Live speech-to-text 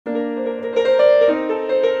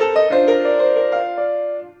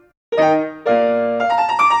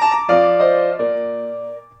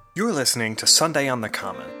listening to Sunday on the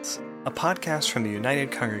Commons, a podcast from the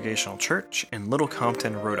United Congregational Church in Little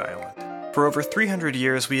Compton, Rhode Island. For over 300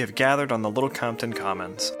 years, we have gathered on the Little Compton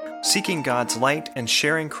Commons, seeking God's light and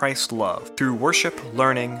sharing Christ's love through worship,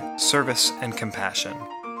 learning, service, and compassion.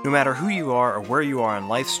 No matter who you are or where you are on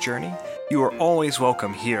life's journey, you are always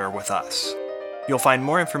welcome here with us. You'll find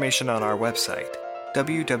more information on our website,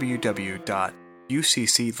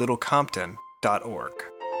 www.ucclittlecompton.org.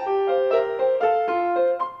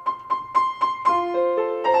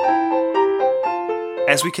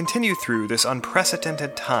 As we continue through this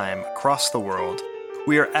unprecedented time across the world,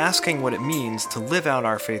 we are asking what it means to live out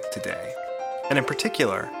our faith today, and in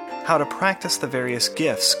particular, how to practice the various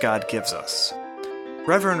gifts God gives us.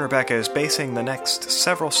 Reverend Rebecca is basing the next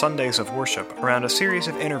several Sundays of worship around a series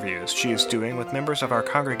of interviews she is doing with members of our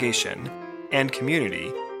congregation and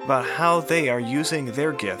community about how they are using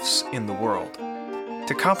their gifts in the world.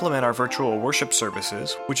 To complement our virtual worship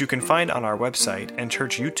services, which you can find on our website and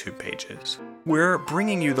church YouTube pages, we're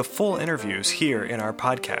bringing you the full interviews here in our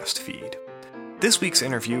podcast feed. This week's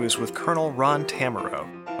interview is with Colonel Ron Tammaro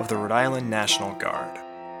of the Rhode Island National Guard.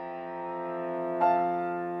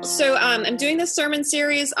 So I'm doing this sermon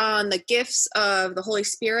series on the gifts of the Holy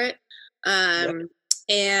Spirit.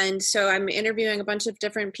 And so I'm interviewing a bunch of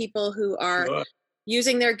different people who are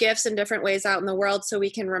using their gifts in different ways out in the world, so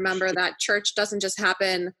we can remember that church doesn't just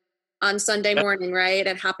happen on Sunday morning, right?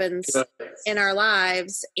 It happens in our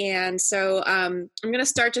lives. And so I'm going to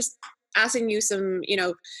start just asking you some,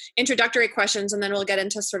 introductory questions, and then we'll get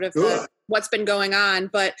into sort of what's been going on.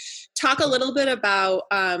 But talk a little bit about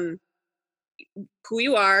who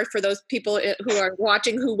you are for those people who are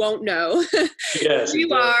watching who won't know who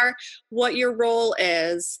you are, what your role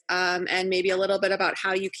is, and maybe a little bit about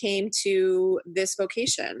how you came to this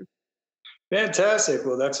vocation. Fantastic.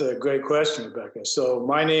 Well, that's a great question, Rebecca. So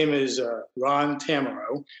my name is Ron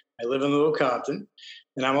Tammaro. I live in Little Compton,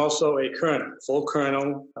 and I'm also a colonel, full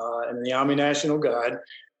colonel in the Army National Guard.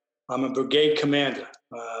 I'm a brigade commander,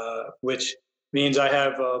 which means I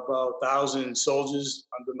have about 1,000 soldiers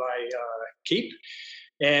under my keep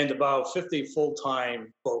and about 50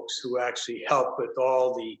 full-time folks who actually help with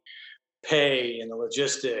all the pay and the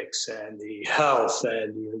logistics and the health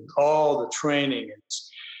and all the training.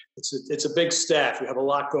 It's a big staff. We have a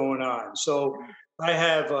lot going on. So I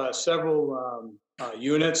have several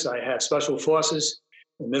units. I have Special Forces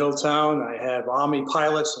in Middletown. I have Army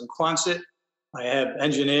pilots in Quonset. I have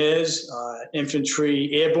engineers, infantry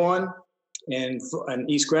airborne in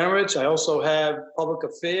East Greenwich. I also have public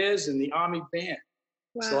affairs in the Army band.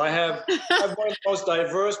 Wow. So I have one of the most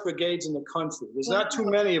diverse brigades in the country. There's not too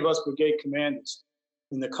many of us brigade commanders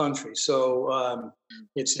in the country. So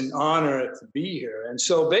it's an honor to be here. And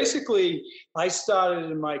so basically, I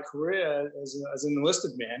started in my career as an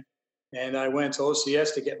enlisted man, and I went to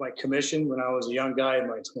OCS to get my commission when I was a young guy in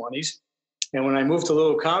my 20s. And when I moved to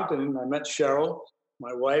Little Compton, I met Cheryl,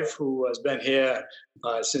 my wife, who has been here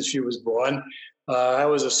since she was born. I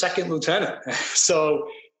was a second lieutenant. So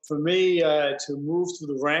for me to move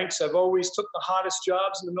through the ranks, I've always took the hardest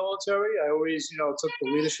jobs in the military. I always, took the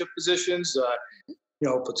leadership positions,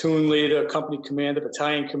 platoon leader, company commander,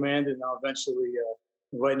 battalion commander, and now eventually,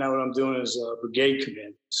 right now what I'm doing is brigade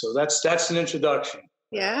commander. So that's an introduction.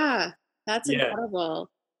 Yeah, that's incredible.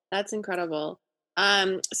 That's incredible.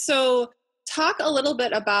 So talk a little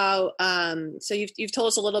bit about, so you've told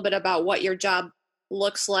us a little bit about what your job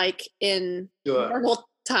looks like in normal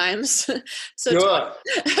times. So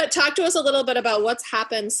talk to us a little bit about what's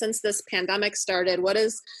happened since this pandemic started. What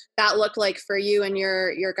does that look like for you and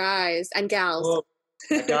your guys and gals? Well,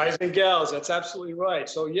 guys and gals, that's absolutely right.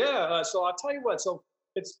 So so I'll tell you what. So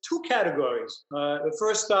it's two categories. The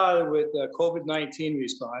first started with COVID-19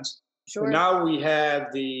 response. Sure. But now we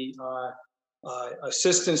have the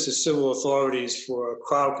assistance to civil authorities for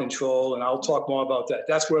crowd control, and I'll talk more about that.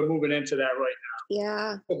 That's where we're moving into that right now.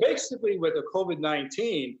 Yeah. But basically, with the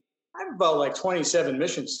COVID-19, I have about like 27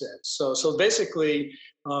 mission sets. So basically,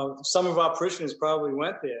 some of our parishioners probably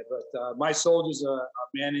went there, but my soldiers are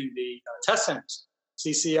manning the test centers.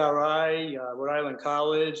 CCRI, Rhode Island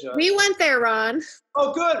College. We went there, Ron.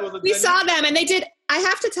 Oh, good. Well, we saw them, and they did. I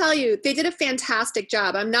have to tell you, they did a fantastic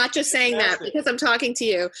job. I'm not just saying that because I'm talking to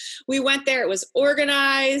you. We went there. It was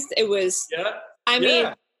organized. It was. Yeah. I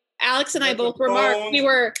mean, Alex and I both remarked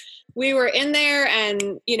we were in there,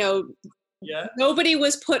 and nobody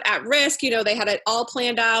was put at risk. They had it all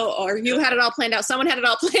planned out, or you had it all planned out. Someone had it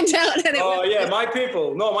all planned out. And my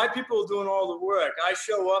people. No, my people are doing all the work. I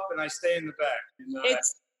show up and I stay in the back.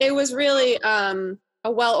 It was really a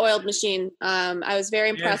well-oiled machine. I was very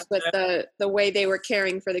impressed with the way they were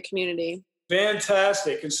caring for the community.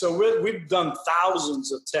 Fantastic. And so we've done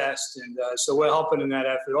thousands of tests, and so we're helping in that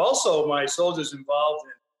effort. Also, my soldiers involved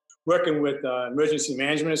in working with Emergency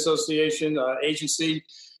Management Association agency,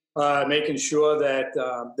 making sure that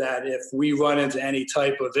that if we run into any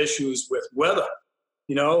type of issues with weather,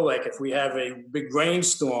 like if we have a big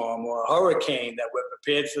rainstorm or a hurricane, that we're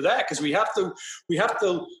prepared for that, because we have to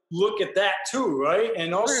look at that too, right?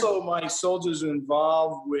 And also, my soldiers are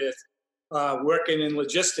involved with working in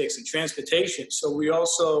logistics and transportation. So we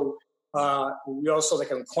also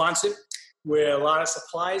like in Quonset, where a lot of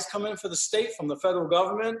supplies come in for the state from the federal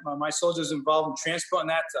government. My soldiers are involved in transporting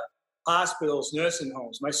that to hospitals, nursing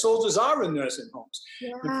homes. My soldiers are in nursing homes.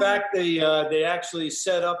 Yeah. In fact, they actually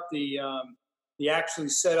set up the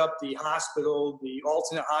hospital, the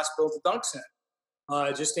alternate hospital to Dunk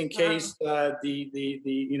Center, just in case the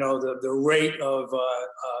rate of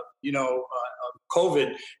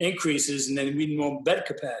COVID increases, and then we need more bed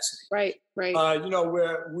capacity. Right.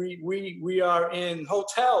 Where we are in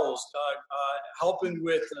hotels, helping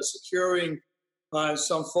with securing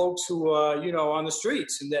some folks who are on the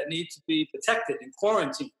streets and that need to be protected and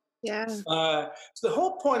quarantined. Yeah. So the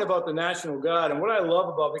whole point about the National Guard, and what I love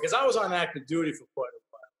about, because I was on active duty for quite a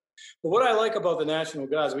while, but what I like about the National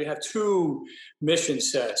Guard is we have two mission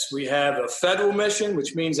sets. We have a federal mission,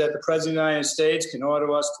 which means that the President of the United States can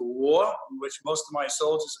order us to war, in which most of my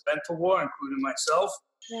soldiers have been to war, including myself.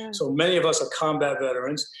 Yeah. So many of us are combat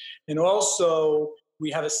veterans. And also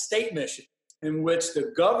we have a state mission in which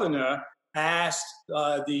the governor asked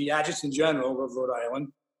the Adjutant General of Rhode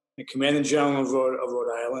Island and Commanding General of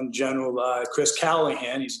Rhode Island, General Chris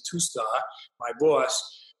Callahan, he's a two-star, my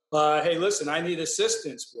boss, hey, listen, I need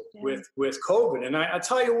assistance with COVID. And I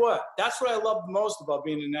tell you what, that's what I love the most about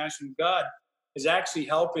being in the National Guard, is actually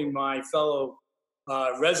helping my fellow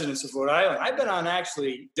residents of Rhode Island. I've been on,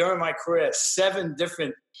 actually, during my career,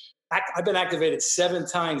 I've been activated 7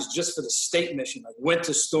 times just for the state mission, like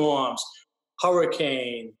winter storms,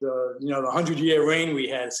 hurricane, the 100-year rain we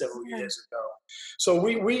had several years ago. So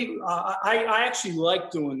I actually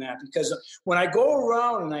like doing that, because when I go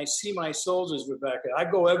around and I see my soldiers, Rebecca, I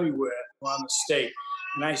go everywhere around the state,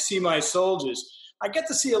 and I see my soldiers. I get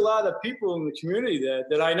to see a lot of people in the community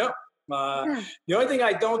that I know. The only thing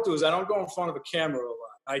I don't do is I don't go in front of a camera a lot.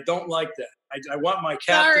 I don't like that. I want my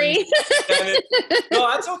captain. Sorry. No,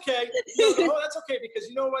 that's okay. No, that's okay, because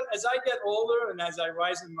you know what? As I get older and as I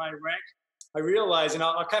rise in my rank, I realize, and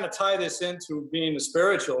I'll kind of tie this into being a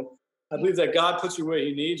spiritual, I believe that God puts you where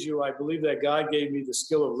he needs you. I believe that God gave me the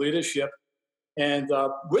skill of leadership. And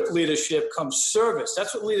with leadership comes service.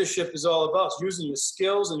 That's what leadership is all about, using your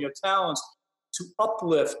skills and your talents to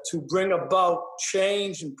uplift, to bring about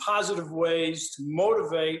change in positive ways, to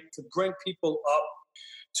motivate, to bring people up,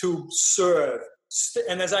 to serve.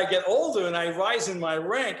 And as I get older and I rise in my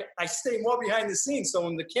rank, I stay more behind the scenes. So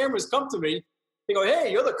when the cameras come to me, they go,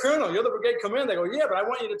 hey, you're the colonel, you're the brigade commander. I go, yeah, but I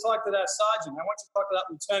want you to talk to that sergeant. I want you to talk to that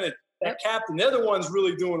lieutenant, that captain. They're the ones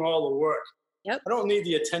really doing all the work. Yep. I don't need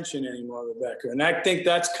the attention anymore, Rebecca. And I think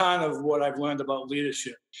that's kind of what I've learned about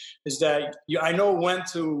leadership, is that I know when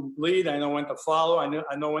to lead, I know when to follow, I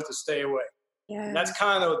know when to stay away. Yeah. And that's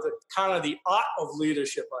kind of the art of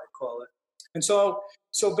leadership, I call it. And so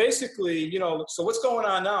basically, so what's going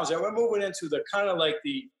on now is that we're moving into the kind of like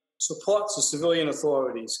the support to civilian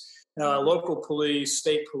authorities, local police,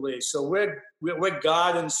 state police. So we're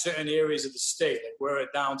guarding certain areas of the state. Like we're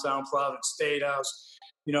at downtown Providence State House.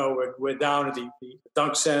 We're down at the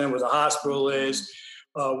Dunk Center where the hospital is.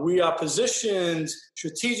 We are positioned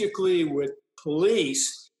strategically with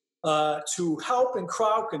police to help in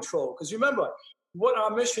crowd control. Because remember, what our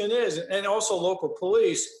mission is, and also local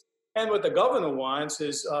police, and what the governor wants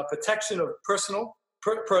is protection of person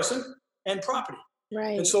and property.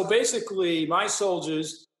 Right. And so basically, my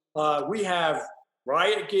soldiers, we have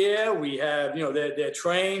riot gear. We have, they're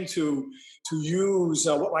trained to use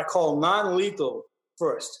what I call non-lethal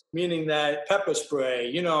first, meaning that pepper spray,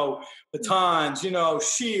 batons,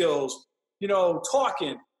 shields,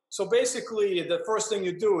 talking. So basically, the first thing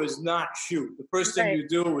you do is not shoot. The first thing you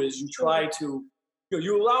do is you try to,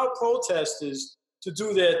 you allow protesters to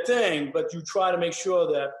do their thing, but you try to make sure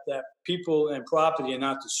that people and property are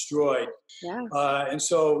not destroyed. Yeah. And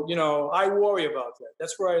so, I worry about that.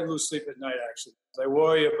 That's where I lose sleep at night, actually. I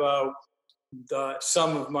worry about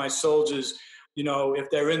some of my soldiers, if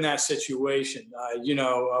they're in that situation.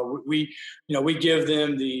 We give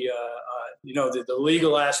them the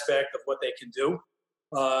legal aspect of what they can do.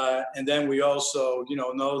 And then we also,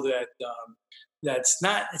 know that it's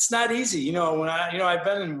not easy. You know, I've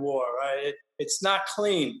been in war, right? It's not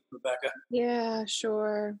clean, Rebecca. Yeah,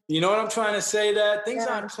 sure. You know what I'm trying to say? That things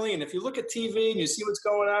Yeah. aren't clean. If you look at TV and you see what's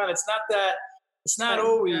going on, it's not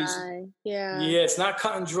always, yeah, it's not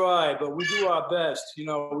cut and dry, but we do our best. You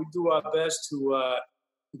know, we do our best to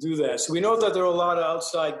do that. So we know that there are a lot of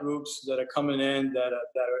outside groups that are coming in that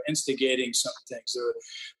are instigating some things.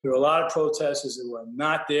 There are a lot of protesters who are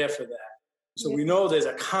not there for that. So we know there's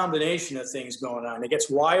a combination of things going on. It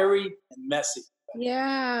gets wiry and messy.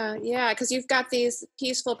 Yeah, because you've got these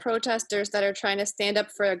peaceful protesters that are trying to stand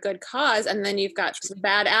up for a good cause, and then you've got some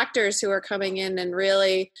bad actors who are coming in and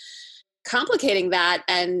really complicating that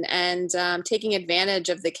and taking advantage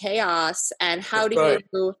of the chaos. And how do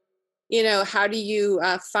you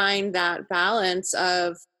find that balance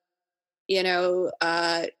of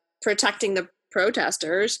protecting the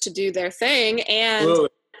protesters to do their thing and Absolutely.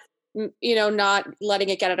 Not letting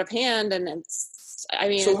it get out of hand? And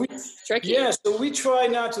it's tricky. Yeah, so we try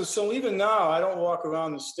not to. So even now, I don't walk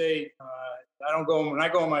around the state. I don't go, when I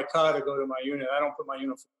go in my car to go to my unit, I don't put my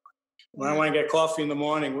uniform on. When I want to get coffee in the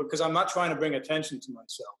morning, because I'm not trying to bring attention to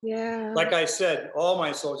myself. Yeah. Like I said, all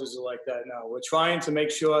my soldiers are like that now. We're trying to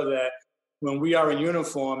make sure that when we are in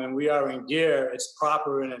uniform and we are in gear, it's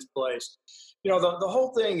proper in its place. You know, the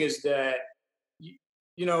whole thing is that,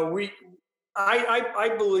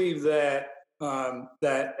 I believe that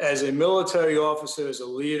that as a military officer, as a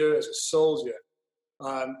leader, as a soldier,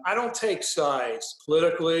 I don't take sides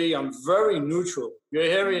politically. I'm very neutral.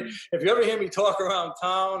 If you ever hear me talk around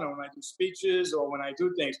town, or when I do speeches, or when I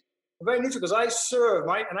do things, I'm very neutral because I serve.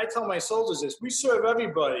 And I tell my soldiers this: we serve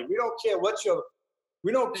everybody. We don't care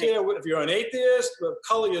if you're an atheist, what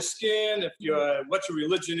color your skin, what your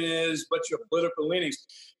religion is, what your political leanings,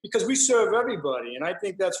 because we serve everybody, and I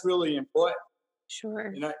think that's really important.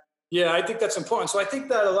 Sure. I think that's important. So I think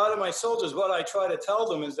that a lot of my soldiers, what I try to tell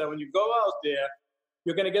them is that when you go out there,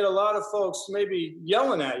 you're going to get a lot of folks maybe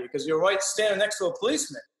yelling at you because you're standing next to a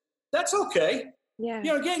policeman. That's okay. Yeah.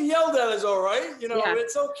 Getting yelled at is all right.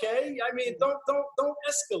 It's okay. I mean, don't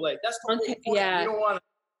escalate. That's the whole point. Yeah.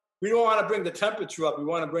 We don't want to bring the temperature up. We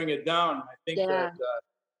want to bring it down. I think that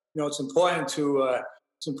it's important to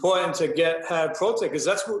have protest because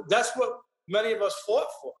that's what many of us fought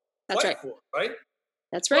for. That's right. Right?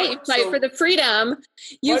 That's right. You fight for the freedom.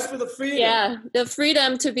 Fight for the freedom. Yeah, the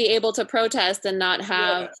freedom to be able to protest and not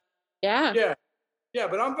have. Yeah.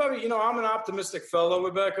 But I'm I'm an optimistic fellow,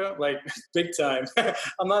 Rebecca, like big time.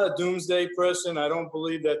 I'm not a doomsday person. I don't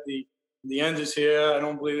believe that the end is here. I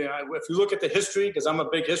don't believe if you look at the history, because I'm a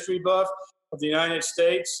big history buff of the United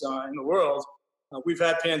States and the world, we've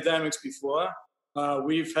had pandemics before.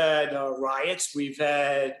 We've had riots. We've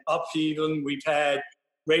had upheaval. We've had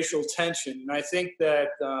racial tension. And I think that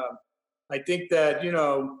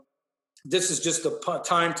this is just a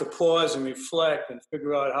time to pause and reflect and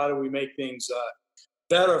figure out how do we make things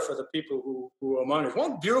better for the people who are among us.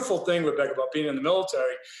 One beautiful thing, Rebecca, about being in the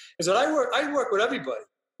military is that I work with everybody.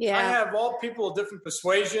 Yeah. I have all people of different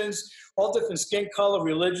persuasions, all different skin color,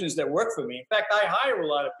 religions that work for me. In fact, I hire a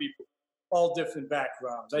lot of people, all different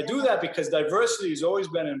backgrounds. I do that because diversity has always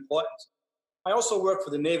been important. I also work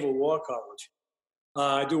for the Naval War College.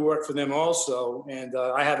 I do work for them also, and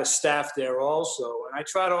I have a staff there also, and I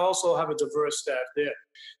try to also have a diverse staff there.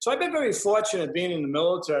 So I've been very fortunate being in the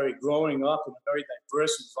military, growing up in a very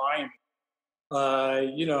diverse environment,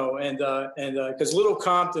 and because Little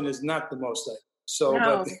Compton is not the most diverse. So,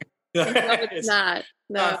 no, it's not.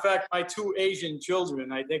 No. In fact, my two Asian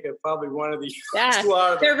children, I think, are probably one of the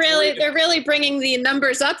they're really bringing the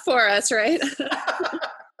numbers up for us, right?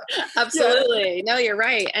 Absolutely. Yeah. No, you're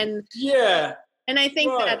right, and and I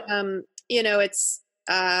think that it's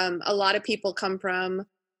a lot of people come from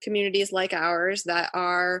communities like ours that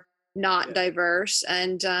are not diverse,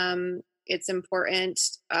 and it's important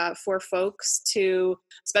for folks to,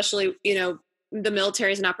 especially the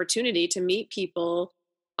military is an opportunity to meet people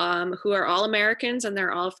who are all Americans, and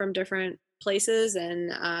they're all from different places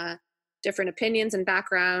and different opinions and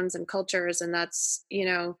backgrounds and cultures, and that's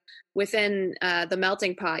within the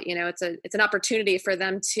melting pot. It's an opportunity for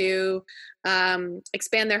them to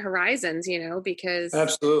expand their horizons. Because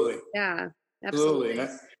absolutely,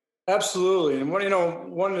 absolutely. And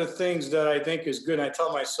one of the things that I think is good, and I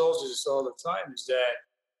tell my soldiers this all the time, is that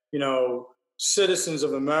citizens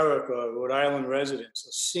of America, Rhode Island residents,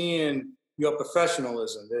 are seeing your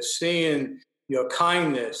professionalism. They're seeing your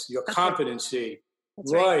kindness, your competency.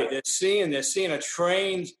 Right. They're seeing a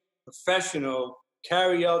trained professional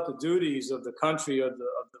carry out the duties of the country, of the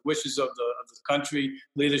wishes of the country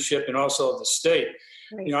leadership, and also of the state.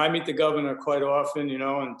 Right. You know, I meet the governor quite often, you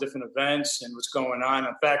know, in different events and what's going on.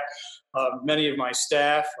 In fact, many of my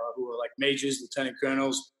staff who are like majors, lieutenant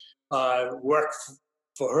colonels, work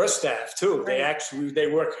for her staff too. Right. They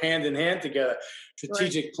work hand in hand together,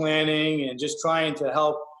 strategic planning and just trying to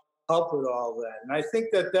help with all that. And I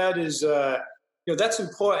think that is, you know, that's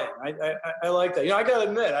important. I like that. You know, I got to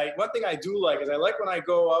admit, one thing I do like is I like when I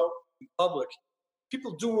go out in public,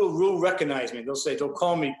 people will recognize me. They'll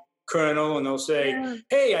call me Colonel, and they'll say,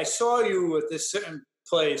 hey, I saw you at this certain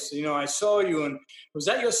place. You know, I saw you, and was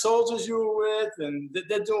that your soldiers you were with? And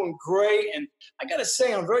they're doing great. And I got to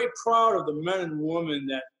say, I'm very proud of the men and women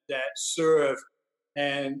that serve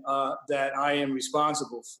and that I am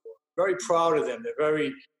responsible for. Very proud of them. They're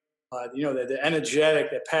very, you know, they're energetic,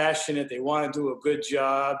 they're passionate, they want to do a good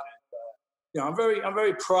job. And, you know, I'm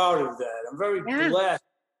very proud of that. I'm very blessed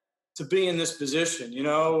to be in this position, you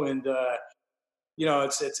know, and you know,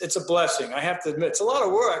 it's a blessing. I have to admit, it's a lot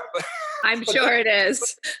of work, but I'm sure it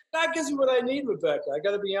is. That gives me what I need, Rebecca. I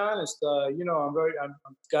got to be honest. You know,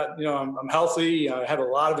 I'm healthy. I have a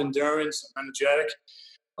lot of endurance. I'm energetic,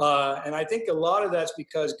 and I think a lot of that's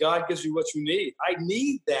because God gives you what you need. I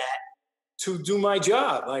need that to do my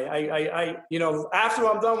job. I you know, after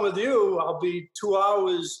I'm done with you, I'll be 2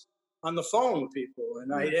 hours on the phone with people,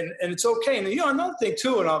 and and it's okay. And you know, another thing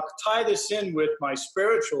too, and I'll tie this in with my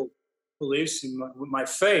spiritual beliefs and with my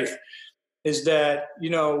faith, is that,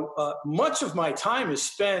 you know, much of my time is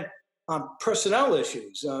spent on personnel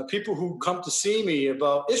issues. People who come to see me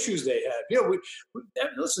about issues they have. You know,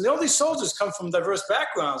 listen, all these soldiers come from diverse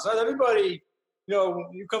backgrounds. Not everybody, you know,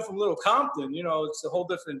 you come from Little Compton, you know, it's a whole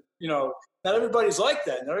different, you know, not everybody's like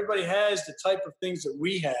that. Not everybody has the type of things that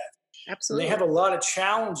we have. Absolutely. And they have a lot of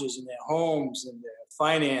challenges in their homes and their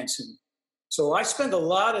financing. So I spend a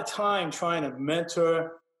lot of time trying to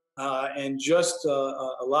mentor and just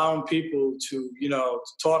allowing people to, you know,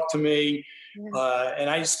 to talk to me. And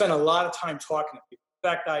I spend a lot of time talking to people. In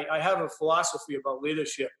fact, I have a philosophy about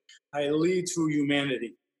leadership. I lead through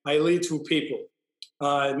humanity. I lead through people.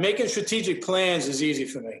 Making strategic plans is easy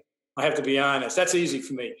for me. I have to be honest. That's easy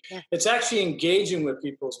for me. Yeah. It's actually engaging with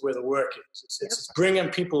people is where the work is. It's bringing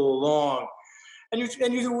people along. And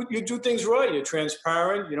you do things right. You're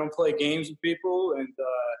transparent. You don't play games with people. And,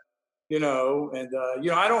 you know,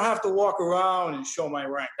 I don't have to walk around and show my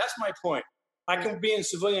rank. That's my point. I can be in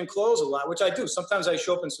civilian clothes a lot, which I do. Sometimes I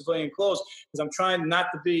show up in civilian clothes because I'm trying not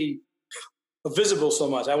to be visible so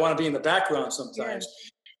much. I want to be in the background sometimes. Yeah.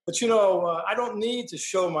 But, you know, I don't need to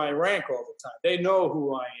show my rank all the time. They know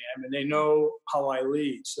who I am and they know how I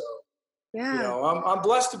lead. So, you know, I'm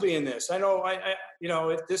blessed to be in this. I know, you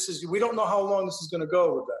know, we don't know how long this is going to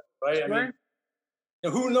go, Rebecca, right? Sure. I mean, you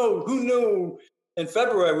know, who knew in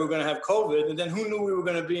February we were going to have COVID, and then who knew we were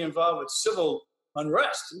going to be involved with civil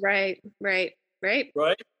unrest? Right.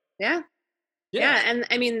 Yeah. And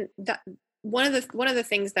I mean, one of the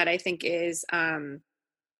things that I think is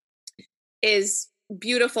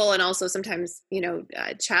beautiful and also sometimes, you know,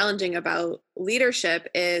 challenging about leadership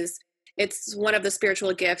is it's one of the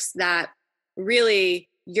spiritual gifts that really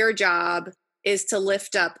your job is to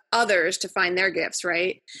lift up others to find their gifts,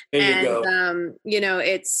 right? There you go. You know,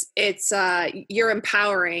 it's you're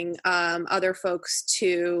empowering other folks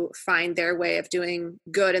to find their way of doing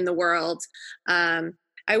good in the world. I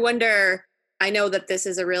wonder, I know that this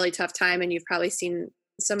is a really tough time and you've probably seen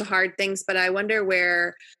some hard things, but I wonder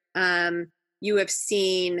where you have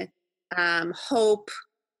seen hope,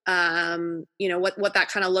 you know, what that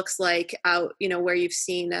kind of looks like out, you know, where you've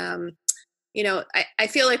seen, you know, I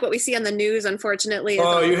feel like what we see on the news, unfortunately,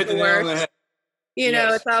 is you hit the nail on the head. You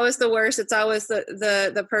know, it's always the worst. It's always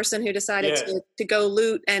the person who decided to go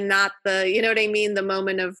loot and not the, you know what I mean, the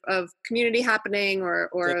moment of community happening or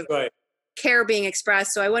of care being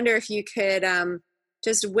expressed. So I wonder if you could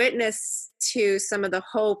just witness to some of the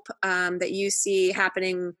hope that you see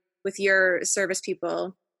happening with your service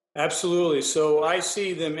people. Absolutely. So I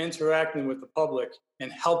see them interacting with the public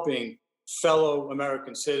and helping fellow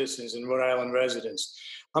American citizens and Rhode Island residents.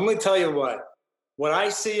 I'm going to tell you what I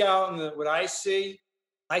see out in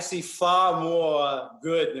I see far more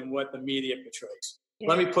good than what the media portrays. Yeah.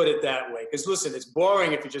 Let me put it that way. Because listen, it's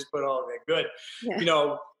boring if you just put all of that good. Yeah. You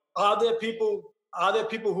know, are there people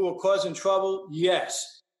who are causing trouble?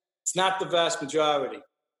 Yes. It's not the vast majority.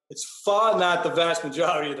 It's far not the vast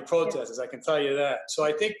majority of the protesters, I can tell you that. So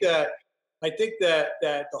I think that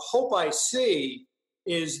the hope I see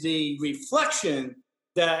is the reflection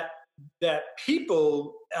that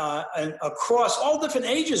people and across all different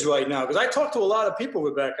ages right now, because I talk to a lot of people,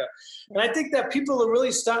 Rebecca, and I think that people are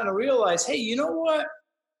really starting to realize, hey, you know what?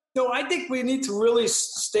 No, I think we need to really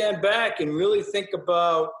stand back and really think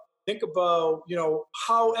about,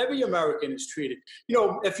 how every American is treated.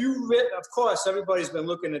 If you read, of course, everybody's been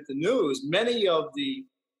looking at the news. Many of the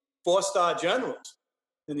 4-star generals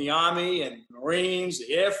in the Army and Marines,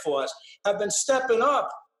 the Air Force, have been stepping up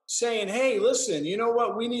saying, hey, listen, you know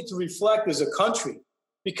what? We need to reflect as a country,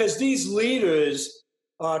 because these leaders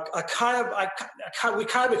we kind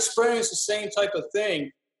of experience the same type of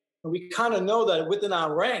thing. And we kind of know that within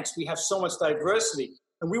our ranks, we have so much diversity.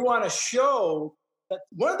 And we want to show that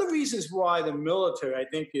one of the reasons why the military, I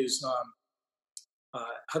think, is,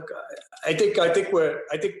 I think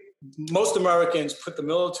most Americans put the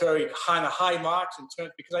military kind of high marks in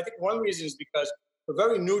terms, because I think one reason is because we're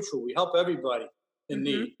very neutral. We help everybody in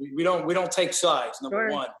need. We don't take sides, number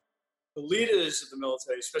one. The leaders of the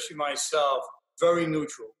military, especially myself, very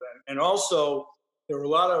neutral. And also, there are a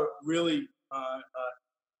lot of really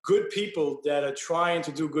good people that are trying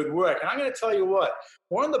to do good work. And I'm going to tell you what,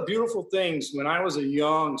 one of the beautiful things when I was a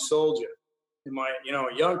young soldier, a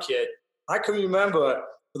young kid, I can remember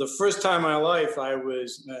for the first time in my life, I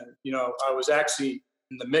was actually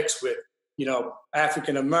in the mix with,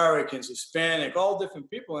 African Americans, Hispanic, all different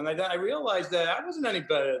people. And I realized that I wasn't any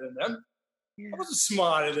better than them. I wasn't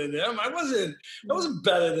smarter than them. I wasn't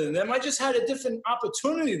better than them. I just had a different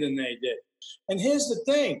opportunity than they did. And here's the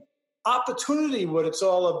thing, opportunity, what it's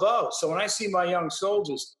all about. So when I see my young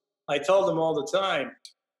soldiers, I tell them all the time,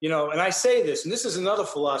 and I say this, and this is another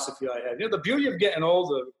philosophy I have. The beauty of getting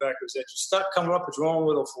older, Rebecca, is that you start coming up with your own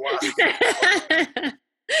little philosophy.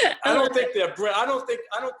 I don't think they're brand new,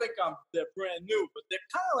 but they're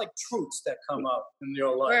kind of like truths that come up in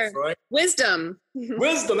your life, right? Wisdom.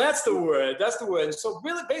 Wisdom, that's the word. And so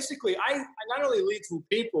really, basically, I not only lead through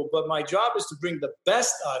people, but my job is to bring the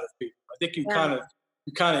best out of people. I think you kind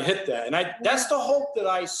of hit that. And that's the hope that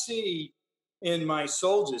I see in my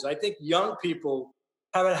soldiers. I think young people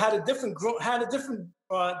have had a different, when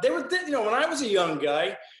I was a young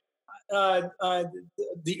guy,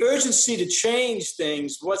 the urgency to change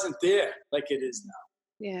things wasn't there like it is now.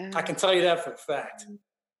 Yeah. I can tell you that for a fact.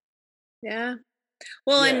 Yeah.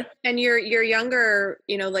 Well, and you're younger,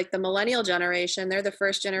 like the millennial generation, they're the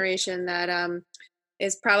first generation that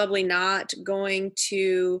is probably not going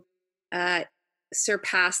to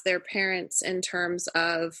surpass their parents in terms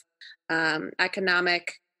of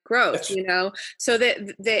economic growth, so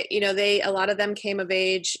that they a lot of them came of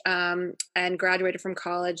age and graduated from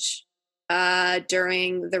college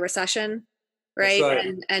during the recession,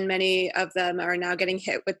 right? And many of them are now getting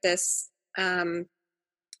hit with this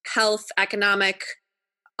health, economic,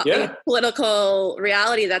 political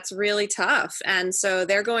reality that's really tough. And so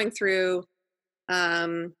they're going through,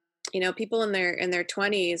 people in their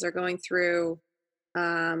 20s are going through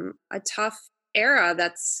a tough era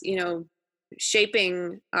that's,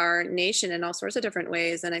 shaping our nation in all sorts of different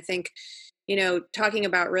ways. And I think, talking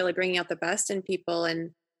about really bringing out the best in people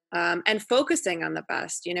and focusing on the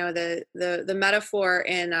best, the metaphor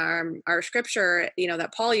in our scripture,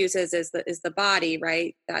 that Paul uses is the body,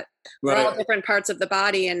 right? That we're all different parts of the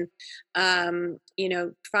body, and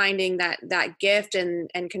finding that gift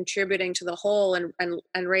and contributing to the whole and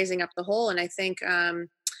raising up the whole. And I think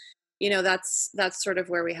that's sort of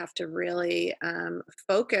where we have to really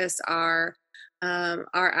focus our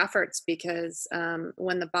efforts, because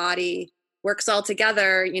when the body works all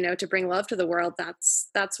together, to bring love to the world, that's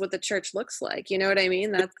what the church looks like. You know what I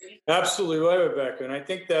mean? That's absolutely right, Rebecca. And I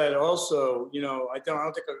think that also, I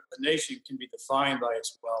don't think a nation can be defined by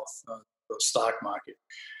its wealth, the stock market,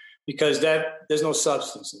 because there's no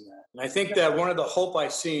substance in that. And I think that one of the hope I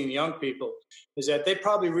see in young people is that they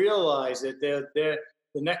probably realize that they're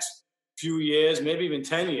the next few years, maybe even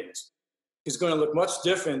 10 years, is going to look much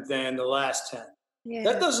different than the last 10. Yeah.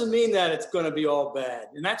 That doesn't mean that it's going to be all bad.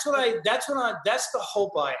 And that's the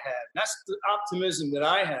hope I have. That's the optimism that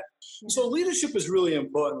I have. Yeah. So leadership is really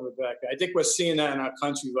important, Rebecca. I think we're seeing that in our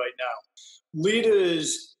country right now.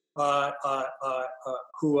 Leaders who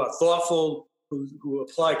are thoughtful, who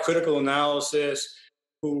apply critical analysis,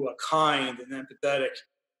 who are kind and empathetic,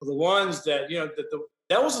 are the ones that,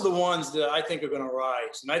 those are the ones that I think are going to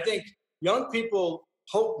rise. And I think young people,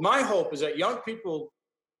 my hope is that young people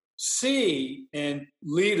see in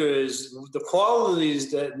leaders the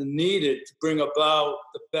qualities that are needed to bring about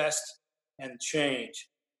the best and change.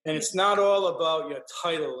 And it's not all about your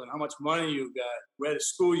title and how much money you got, where to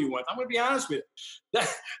school you went. I'm going to be honest with you. That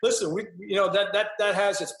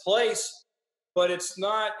has its place, but it's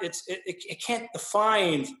not. It can't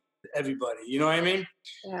define everybody. You know what I mean?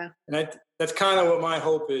 Yeah. And that's kind of what my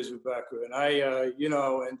hope is, Rebecca.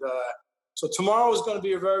 And so tomorrow is going to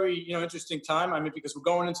be a very, interesting time. I mean, because we're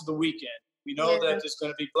going into the weekend. We know that there's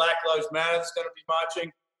going to be Black Lives Matter is going to be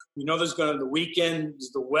marching. We know there's going to the weekend.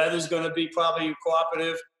 The weather's going to be probably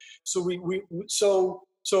cooperative. So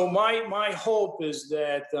so my hope is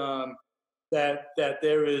that that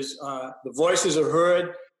there is the voices are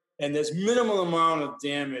heard, and there's minimal amount of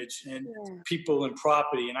damage and people and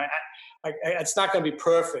property. And I it's not going to be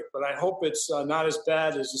perfect, but I hope it's not as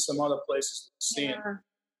bad as some other places we've seen.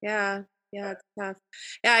 Yeah, it's tough.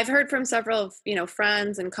 Yeah, I've heard from several,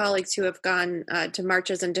 friends and colleagues who have gone to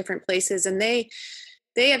marches in different places, and they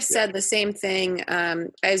have said the same thing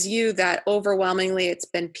as you, that overwhelmingly it's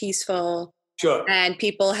been peaceful. Sure. And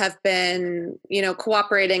people have been,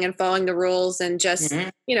 cooperating and following the rules and just,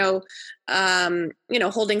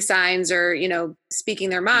 holding signs or, speaking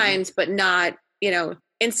their minds, but not,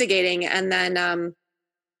 instigating. And then,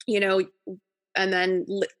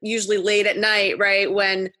 usually late at night, right,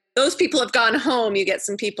 when those people have gone home, you get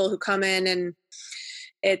some people who come in and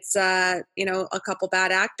it's, a couple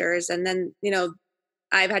bad actors. And then,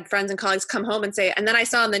 I've had friends and colleagues come home and say, and then I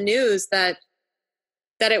saw on the news that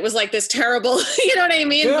it was like this terrible, you know what I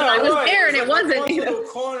mean? Yeah, but I was there and it wasn't. The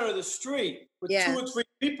corner of the street with 2 or 3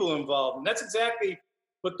 people involved. And that's exactly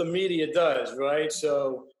what the media does, right?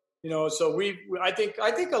 So, I think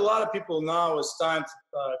a lot of people now are starting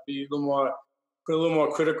to be put a little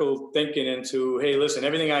more critical thinking into, hey, listen,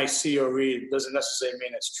 everything I see or read doesn't necessarily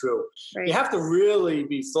mean it's true. Right. You have to really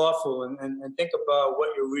be thoughtful and think about what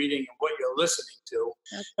you're reading and what you're listening to.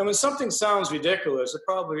 Okay. And when something sounds ridiculous, it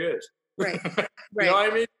probably is. Right. You know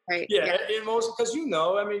what I mean? Right. Yeah. Because you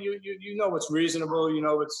know what's reasonable,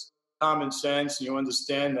 it's common sense, and you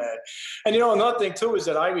understand that. And another thing too is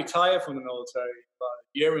that I retired from the military about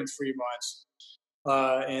a year and 3 months.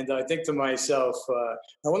 And I think to myself, I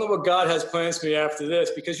wonder what God has plans for me after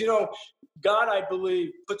this, because, God, I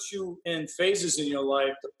believe, puts you in phases in your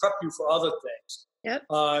life to prep you for other things. Yep.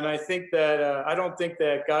 And I think that, I don't think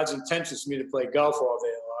that God's intention is for me to play golf all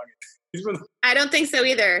day long. I don't think so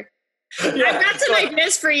either. Yeah, I've got some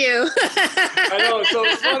ideas for you. I know, so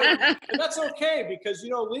it's funny. And that's okay, because,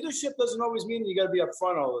 leadership doesn't always mean you got to be up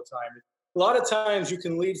front all the time. A lot of times you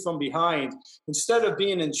can lead from behind. Instead of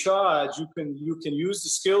being in charge, you can use the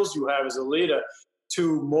skills you have as a leader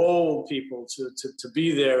to mold people to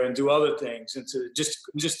be there and do other things, and to just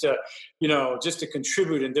to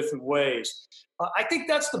contribute in different ways. I think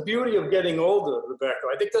that's the beauty of getting older, Rebecca.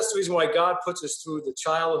 I think that's the reason why God puts us through the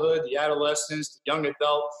childhood, the adolescence, the young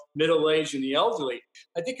adult, middle age, and the elderly.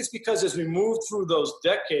 I think it's because as we move through those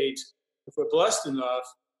decades, if we're blessed enough,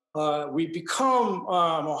 we become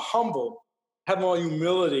more humble, have more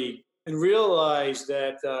humility, and realize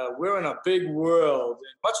that we're in a big world.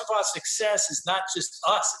 And much of our success is not just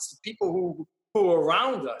us. It's the people who are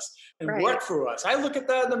around us and work for us. I look at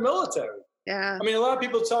that in the military. Yeah. I mean, a lot of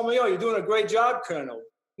people tell me, oh, you're doing a great job, Colonel.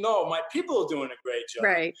 No, my people are doing a great job.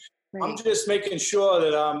 Right. I'm just making sure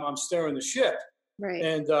that I'm steering the ship. Right.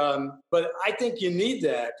 And but I think you need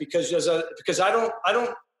that because I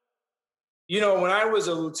don't when I was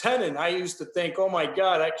a lieutenant, I used to think, oh my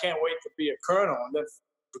God, I can't wait to be a colonel and then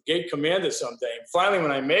brigade commander someday. And finally,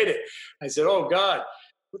 when I made it, I said, oh God,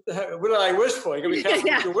 what the heck? What did I wish for? You're gonna be careful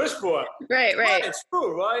what you wish for. Right. But it's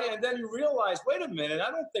true, right? And then you realize, wait a minute, I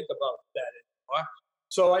don't think about that anymore.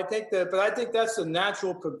 So I think that's a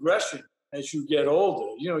natural progression as you get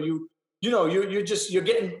older.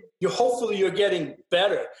 Hopefully you're getting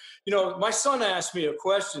better. My son asked me a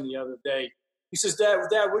question the other day. He says, Dad,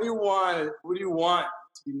 what do you want? What do you want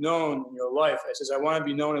to be known in your life? I says, I want to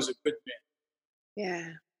be known as a good man. Yeah.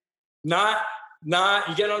 Not,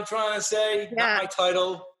 you get what I'm trying to say? Yeah. Not my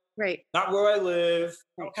title. Right. Not where I live.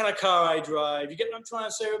 What kind of car I drive. You get what I'm trying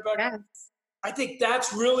to say, Rebecca? Yes. I think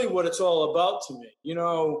that's really what it's all about to me.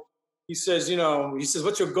 He says,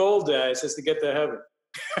 what's your goal, Dad? He says, to get to heaven.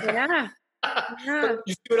 Yeah.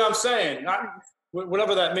 You see what I'm saying?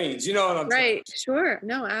 Whatever that means. You know what I'm saying? Right. Sure.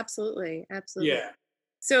 No, absolutely. Absolutely. Yeah.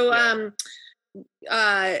 So,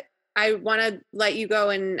 I want to let you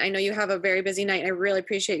go, and I know you have a very busy night. I really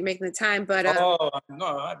appreciate you making the time, but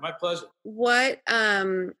no, my pleasure. What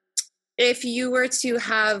if you were to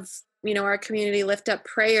have our community lift up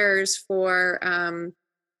prayers for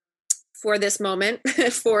this moment,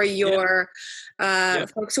 for your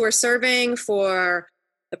folks who are serving, for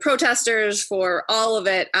the protesters, for all of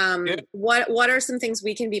it? What are some things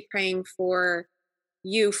we can be praying for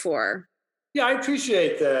you for? Yeah, I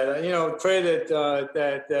appreciate that. Pray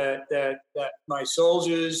that my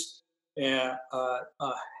soldiers and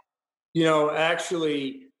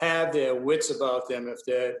actually have their wits about them if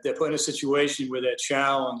they're put in a situation where they're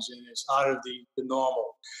challenged and it's out of the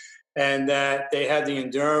normal, and that they have the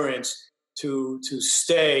endurance to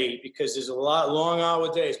stay, because there's a lot long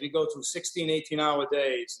hour days. We go through 16, 18-hour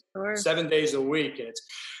days, Sure. 7 days a week. And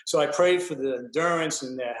so I pray for the endurance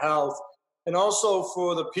and their health, and also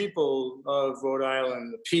for the people of Rhode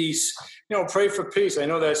Island, the peace. Pray for peace. I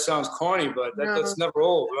know that sounds corny, but that's never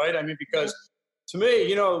old, right? I mean, because to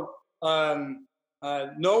me, no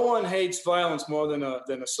one hates violence more than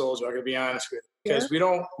a soldier. I gotta be honest with you, because we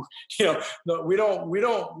don't,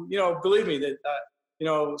 believe me that.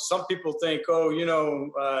 Some people think, when you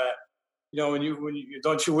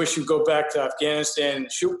don't you wish you go back to Afghanistan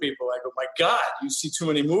and shoot people? I go, my God, you see too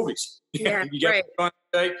many movies. Yeah, you get what I'm trying to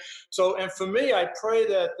say? So, and for me, I pray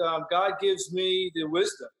that God gives me the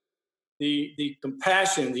wisdom, the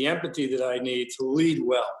compassion, the empathy that I need to lead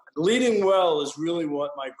well. Leading well is really what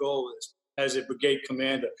my goal is as a brigade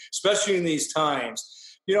commander, especially in these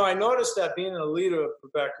times. I noticed that being a leader,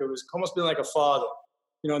 Rebecca, was almost being like a father.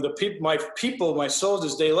 My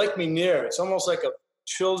soldiers, they like me near. It's almost like a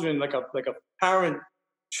children, like a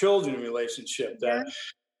parent-children relationship.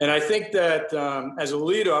 And I think that as a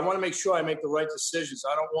leader, I want to make sure I make the right decisions.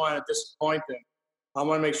 I don't want to disappoint them. I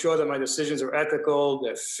want to make sure that my decisions are ethical,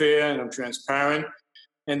 they're fair, and I'm transparent,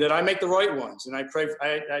 and that I make the right ones. And I pray.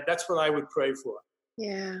 That's what I would pray for.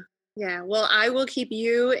 Yeah. Well, I will keep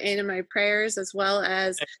you in my prayers, as well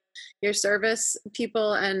as your service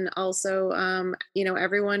people, and also,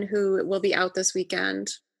 everyone who will be out this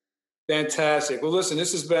weekend. Fantastic. Well, listen,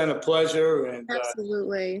 this has been a pleasure, and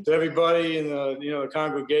absolutely to everybody in the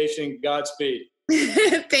congregation, Godspeed.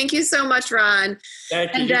 Thank you so much, Ron.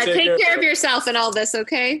 Thank you. And take care of yourself in all this,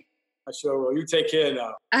 okay? I sure will. You take care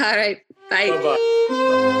now. All right. Bye. Bye-bye.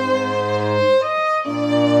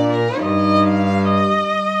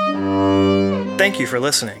 Thank you for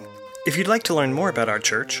listening. If you'd like to learn more about our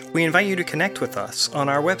church, we invite you to connect with us on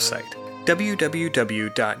our website,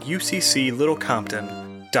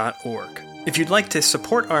 www.ucclittlecompton.org. If you'd like to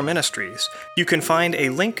support our ministries, you can find a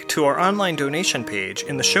link to our online donation page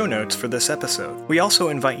in the show notes for this episode. We also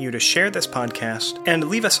invite you to share this podcast and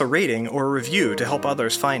leave us a rating or a review to help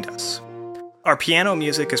others find us. Our piano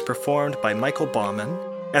music is performed by Michael Bauman,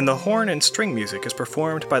 and the horn and string music is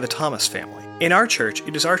performed by the Thomas family. In our church,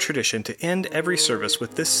 it is our tradition to end every service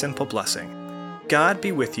with this simple blessing: God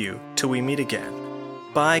be with you till we meet again.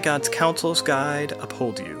 By God's counsels guide,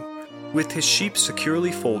 uphold you. With his sheep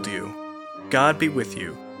securely fold you. God be with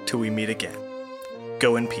you till we meet again.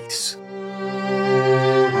 Go in peace.